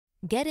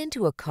Get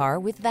into a car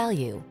with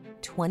value.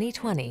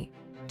 2020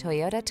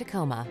 Toyota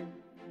Tacoma.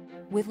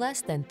 With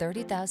less than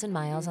 30,000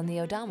 miles on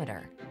the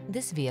odometer,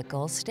 this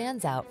vehicle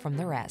stands out from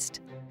the rest.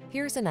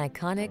 Here's an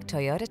iconic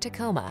Toyota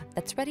Tacoma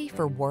that's ready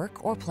for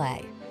work or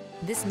play.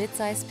 This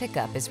midsize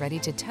pickup is ready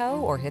to tow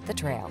or hit the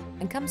trail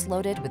and comes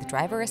loaded with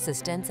driver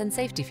assistance and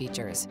safety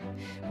features.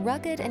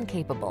 Rugged and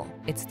capable,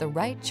 it's the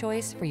right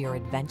choice for your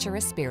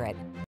adventurous spirit.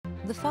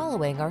 The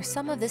following are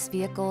some of this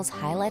vehicle's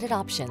highlighted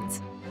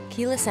options: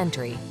 keyless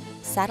entry,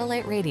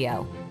 satellite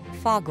radio,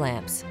 fog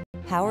lamps,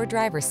 power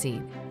driver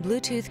seat,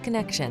 Bluetooth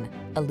connection,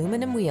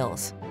 aluminum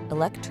wheels,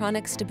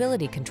 electronic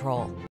stability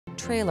control,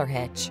 trailer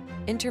hitch,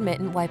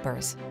 intermittent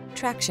wipers,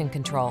 traction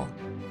control.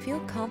 Feel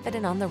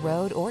confident on the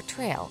road or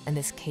trail in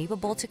this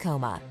capable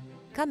Tacoma.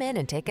 Come in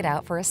and take it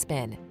out for a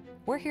spin.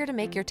 We're here to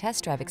make your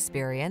test drive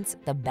experience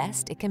the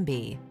best it can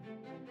be.